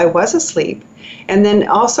I was asleep, and then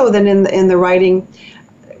also in the writing.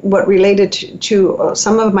 What related to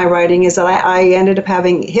some of my writing is that I ended up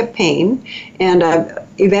having hip pain, and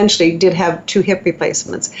eventually did have 2 hip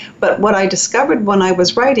replacements. But what I discovered when I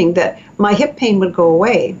was writing, that my hip pain would go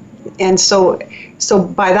away. And so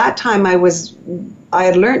by that time I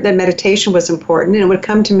had learned that meditation was important, and it would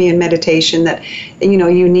come to me in meditation that,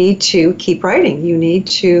 you need to keep writing. You need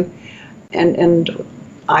to, and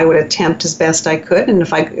I would attempt as best I could. And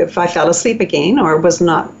if I fell asleep again or was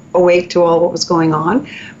not awake to all what was going on,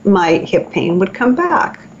 my hip pain would come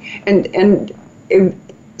back.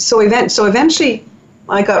 So eventually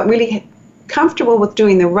I got really comfortable with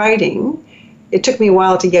doing the writing. It took me a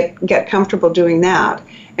while to get comfortable doing that.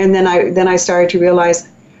 And then I started to realize,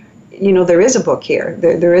 there is a book here.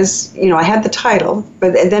 There is, I had the title,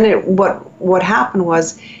 but then what happened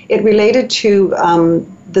was it related to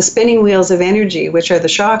the spinning wheels of energy, which are the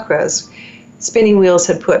chakras. Spinning wheels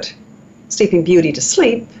had put Sleeping Beauty to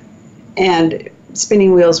sleep, and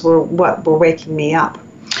spinning wheels were what were waking me up.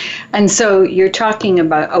 And so you're talking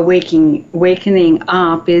about awakening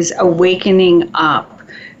up is awakening up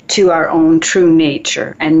to our own true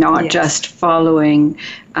nature, and not just following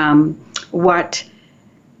what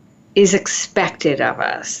is expected of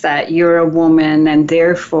us, that you're a woman and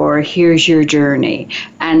therefore here's your journey.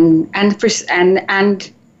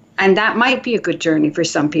 And that might be a good journey for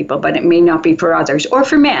some people, but it may not be for others. Or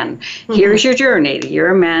for men. Here's your journey.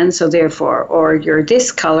 You're a man, so therefore, or you're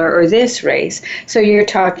this color or this race. So you're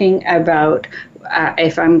talking about,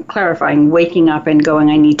 if I'm clarifying, waking up and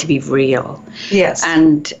going, I need to be real. Yes.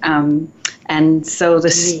 And so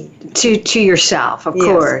this to yourself, of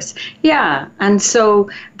course. Yeah. And so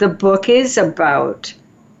the book is about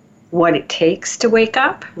what it takes to wake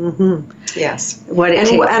up. Yes.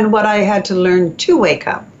 And what I had to learn to wake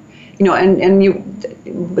up.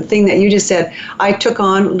 The thing that you just said, I took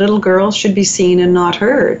on little girls should be seen and not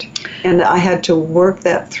heard. And I had to work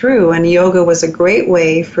that through. And yoga was a great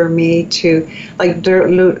way for me to,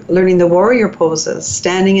 learning the warrior poses,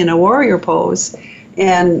 standing in a warrior pose,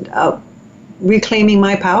 and reclaiming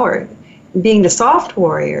my power, being the soft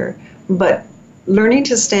warrior, but learning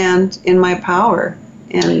to stand in my power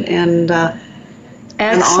and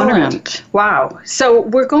Excellent. Wow. So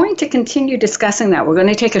we're going to continue discussing that. We're going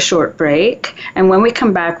to take a short break. And when we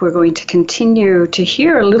come back, we're going to continue to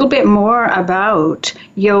hear a little bit more about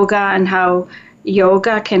yoga and how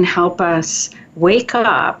yoga can help us wake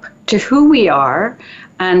up to who we are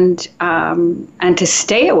and to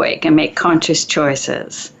stay awake and make conscious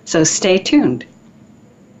choices. So stay tuned.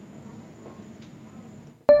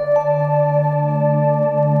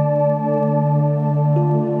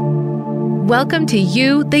 Welcome to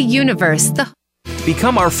You, the Universe.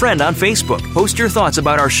 Become our friend on Facebook. Post your thoughts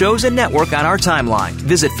about our shows and network on our timeline.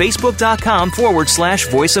 Visit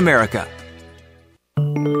Facebook.com/Voice America.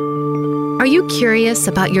 Are you curious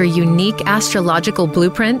about your unique astrological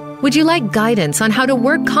blueprint? Would you like guidance on how to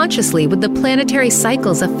work consciously with the planetary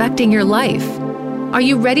cycles affecting your life? Are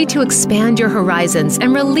you ready to expand your horizons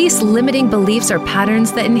and release limiting beliefs or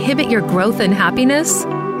patterns that inhibit your growth and happiness?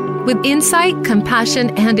 With insight,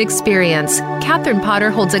 compassion, and experience, Catherine Potter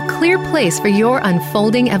holds a clear place for your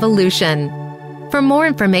unfolding evolution. For more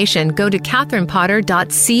information, go to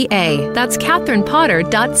catherinepotter.ca. That's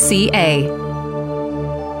catherinepotter.ca.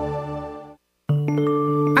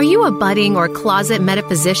 Are you a budding or closet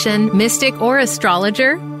metaphysician, mystic, or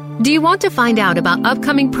astrologer? Do you want to find out about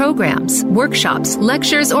upcoming programs, workshops,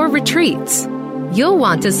 lectures, or retreats? You'll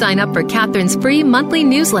want to sign up for Catherine's free monthly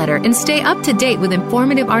newsletter and stay up to date with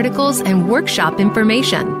informative articles and workshop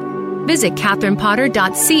information. Visit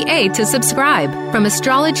catherinepotter.ca to subscribe. From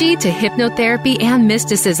astrology to hypnotherapy and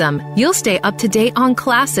mysticism, you'll stay up to date on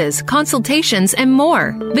classes, consultations, and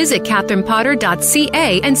more. Visit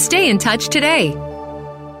catherinepotter.ca and stay in touch today.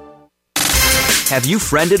 Have you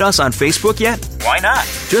friended us on Facebook yet? Why not?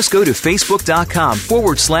 Just go to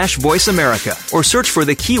facebook.com/Voice America or search for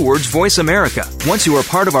the keywords Voice America. Once you are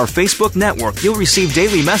part of our Facebook network, you'll receive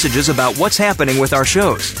daily messages about what's happening with our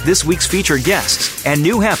shows, this week's featured guests, and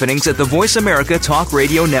new happenings at the Voice America Talk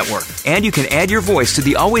Radio Network. And you can add your voice to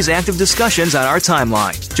the always active discussions on our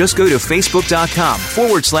timeline. Just go to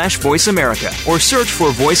facebook.com/Voice America or search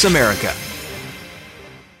for Voice America.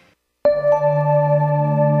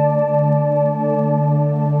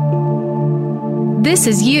 This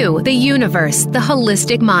is You, the Universe, the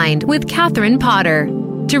Holistic Mind with Catherine Potter.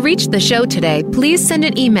 To reach the show today, please send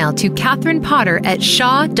an email to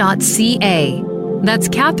catherinepotter@shaw.ca. That's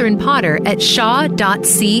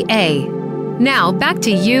catherinepotter@shaw.ca. Now back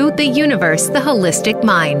to You, the Universe, the Holistic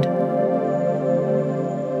Mind.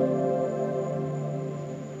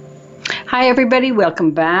 Hi, everybody.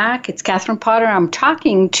 Welcome back. It's Catherine Potter. I'm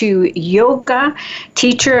talking to yoga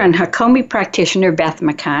teacher and Hakomi practitioner Beth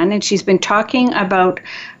McCann, and she's been talking about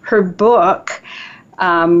her book,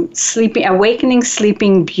 Awakening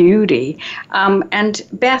Sleeping Beauty. And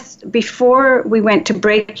Beth, before we went to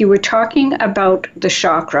break, you were talking about the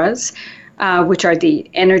chakras, which are the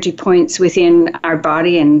energy points within our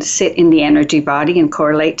body and sit in the energy body and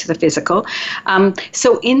correlate to the physical.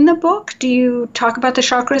 So in the book, do you talk about the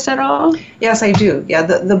chakras at all? Yes, I do. Yeah,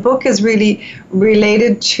 the book is really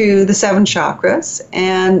related to the 7 chakras.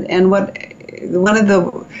 And one of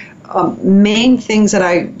the main things that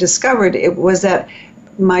I discovered was that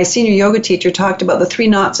my senior yoga teacher talked about the 3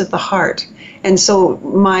 knots at the heart. And so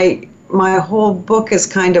my whole book is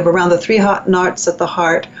kind of around the 3 knots at the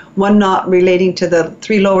heart, 1 knot relating to the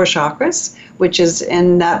 3 lower chakras, which is,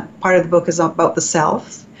 in that part of the book is about the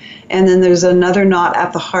self. And then there's another knot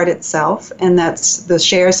at the heart itself, and that's the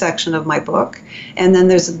share section of my book. And then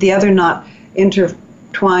there's the other knot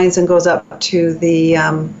intertwines and goes up to the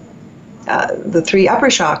 3 upper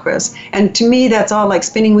chakras. And to me, that's all like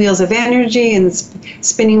spinning wheels of energy and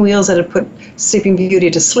spinning wheels that have put Sleeping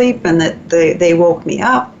Beauty to sleep, and that they woke me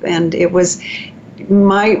up. And it was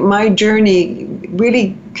my journey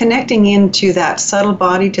really connecting into that subtle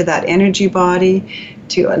body, to that energy body,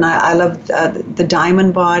 and I love the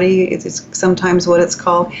diamond body. It's sometimes what it's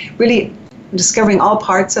called. Really discovering all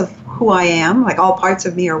parts of who I am, like all parts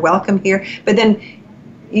of me are welcome here. But then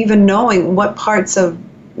even knowing what parts of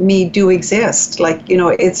me do exist, like,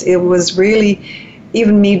 it was really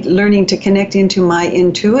even me learning to connect into my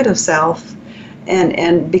intuitive self,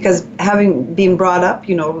 and because having been brought up,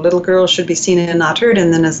 little girls should be seen and not heard,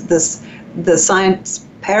 and then as the science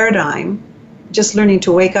paradigm, just learning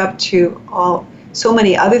to wake up to so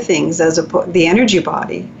many other things as the energy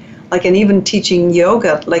body, like, and even teaching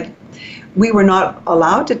yoga, like, we were not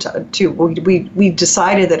allowed we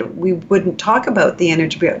decided that we wouldn't talk about the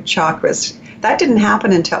energy chakras. That didn't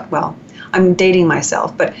happen until, well, I'm dating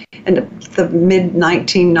myself, but in the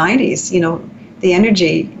mid-1990s, the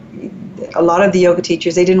energy, a lot of the yoga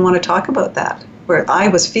teachers, they didn't want to talk about that, where I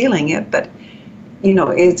was feeling it, but,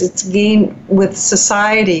 it's gained with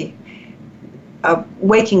society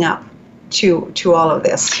waking up to all of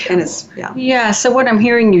this, and it's so what I'm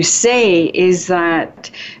hearing you say is that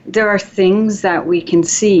there are things that we can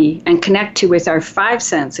see and connect to with our 5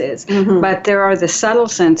 senses, but there are the subtle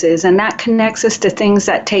senses, and that connects us to things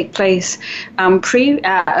that take place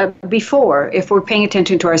before. If we're paying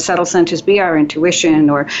attention to our subtle senses, be our intuition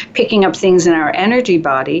or picking up things in our energy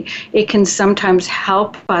body, it can sometimes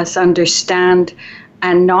help us understand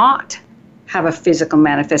and not have a physical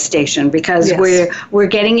manifestation, because we're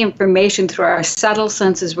getting information through our subtle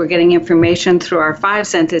senses, we're getting information through our 5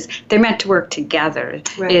 senses. They're meant to work together,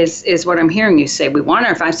 is what I'm hearing you say. We want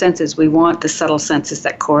our 5 senses, we want the subtle senses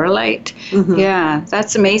that correlate. Yeah,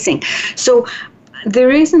 that's amazing. So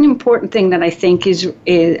there is an important thing that I think is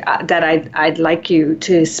that I'd like you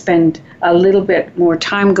to spend a little bit more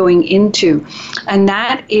time going into, and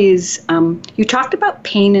that is you talked about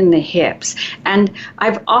pain in the hips, and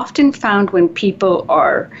I've often found when people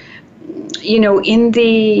are, in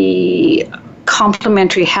the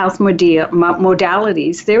complementary health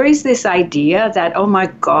modalities, there is this idea that, oh my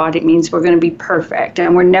God, it means we're going to be perfect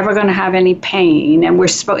and we're never going to have any pain, and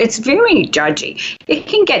it's very judgy. It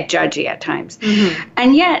can get judgy at times. Mm-hmm.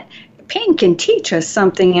 And yet pain can teach us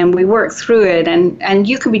something, and we work through it, and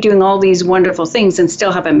you can be doing all these wonderful things and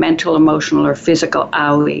still have a mental, emotional, or physical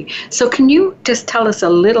owie. So can you just tell us a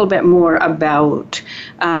little bit more about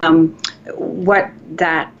what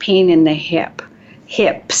that pain in the hips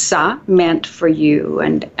meant for you,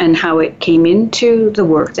 and how it came into the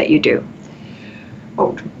work that you do?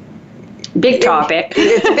 Oh, big topic.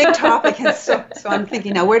 It's a big topic, and so I'm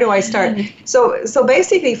thinking now, where do I start? So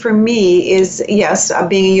basically, for me, is yes,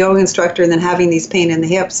 being a yoga instructor and then having these pain in the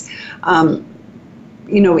hips.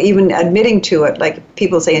 Even admitting to it, like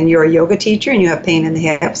people say, and you're a yoga teacher and you have pain in the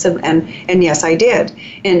hips, and yes, I did,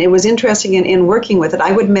 and it was interesting in working with it.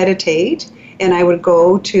 I would meditate. And I would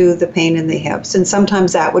go to the pain in the hips, and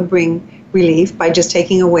sometimes that would bring relief by just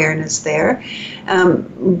taking awareness there.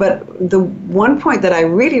 But the one point that I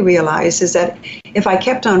really realized is that if I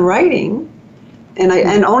kept on writing,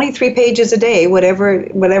 and only 3 pages a day,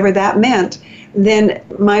 whatever that meant, then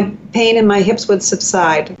my pain in my hips would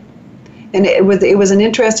subside. And it was an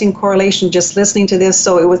interesting correlation just listening to this.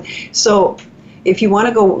 So if you want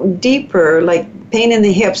to go deeper, like pain in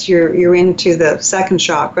the hips, you're into the second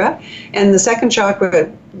chakra, and the second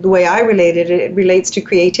chakra, the way I related it relates to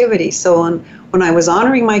creativity. So when I was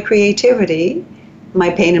honoring my creativity, my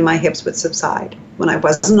pain in my hips would subside. When I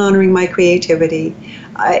wasn't honoring my creativity,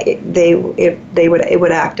 it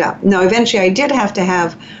would act up. Now, eventually, I did have to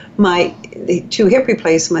have my 2 hip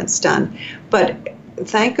replacements done, but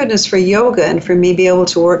thank goodness for yoga and for me be able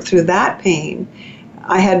to work through that pain.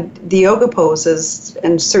 I had the yoga poses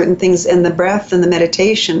and certain things and the breath and the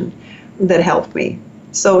meditation that helped me.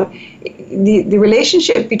 So the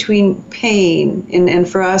relationship between pain and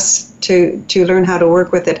for us to learn how to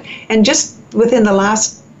work with it. And just within the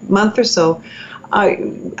last month or so,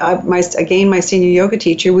 my senior yoga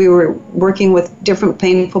teacher, we were working with different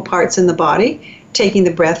painful parts in the body, taking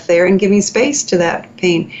the breath there and giving space to that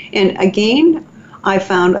pain. And again, I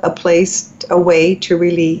found a way to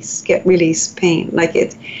release pain. Like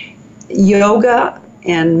yoga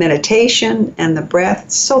and meditation and the breath,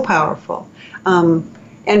 it's so powerful.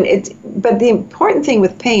 But the important thing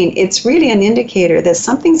with pain, it's really an indicator that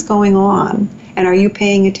something's going on, and are you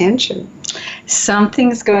paying attention?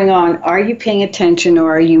 Something's going on. Are you paying attention,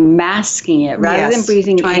 or are you masking it rather than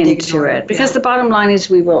breathing into it? Because the bottom line is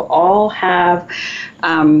we will all have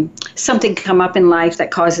something come up in life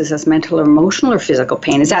that causes us mental or emotional or physical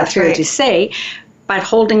pain. Is that fair to say? But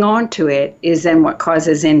holding on to it is then what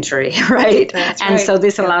causes injury, right? So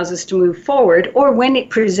this allows us to move forward, or when it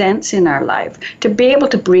presents in our life, to be able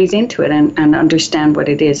to breathe into it and understand what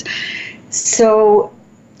it is.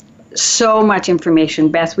 So much information,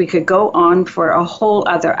 Beth. We could go on for a whole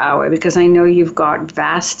other hour because I know you've got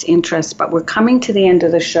vast interest, but we're coming to the end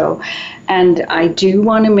of the show. And I do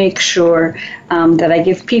want to make sure that I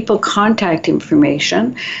give people contact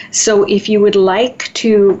information. So if you would like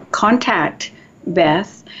to contact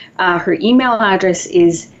Beth, her email address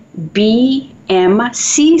is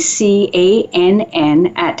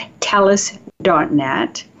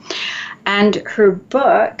bmccann@telus.net. And her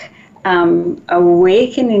book,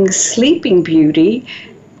 Awakening Sleeping Beauty,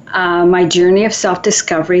 My Journey of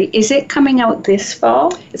Self-Discovery, is it coming out this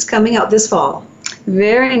fall? It's coming out this fall.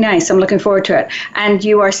 Very nice. I'm looking forward to it. And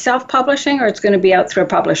you are self-publishing, or it's going to be out through a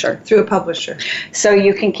publisher? Through a publisher. So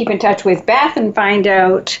you can keep in touch with Beth and find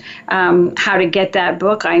out how to get that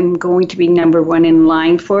book. I'm going to be number 1 in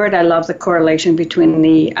line for it. I love the correlation between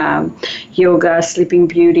the yoga, sleeping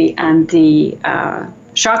beauty, and the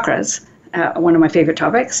chakras. One of my favorite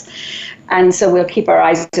topics. And so we'll keep our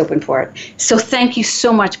eyes open for it. So thank you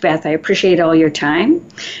so much, Beth. I appreciate all your time.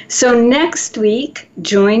 So next week,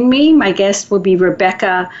 join me. My guest will be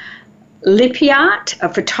Rebecca Lipiat, a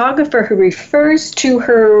photographer who refers to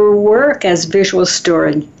her work as visual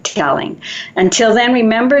storytelling. Until then,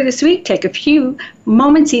 remember this week, take a few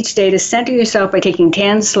moments each day to center yourself by taking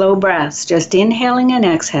 10 slow breaths, just inhaling and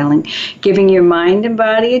exhaling, giving your mind and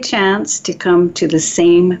body a chance to come to the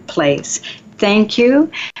same place. Thank you,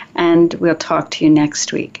 and we'll talk to you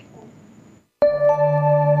next week.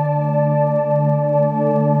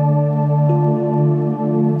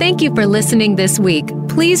 Thank you for listening this week.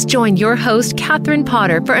 Please join your host, Catherine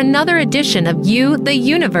Potter, for another edition of You, the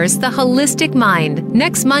Universe, the Holistic Mind,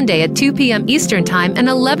 next Monday at 2 p.m. Eastern Time and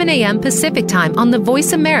 11 a.m. Pacific Time on the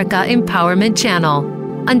Voice America Empowerment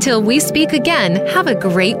Channel. Until we speak again, have a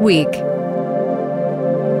great week.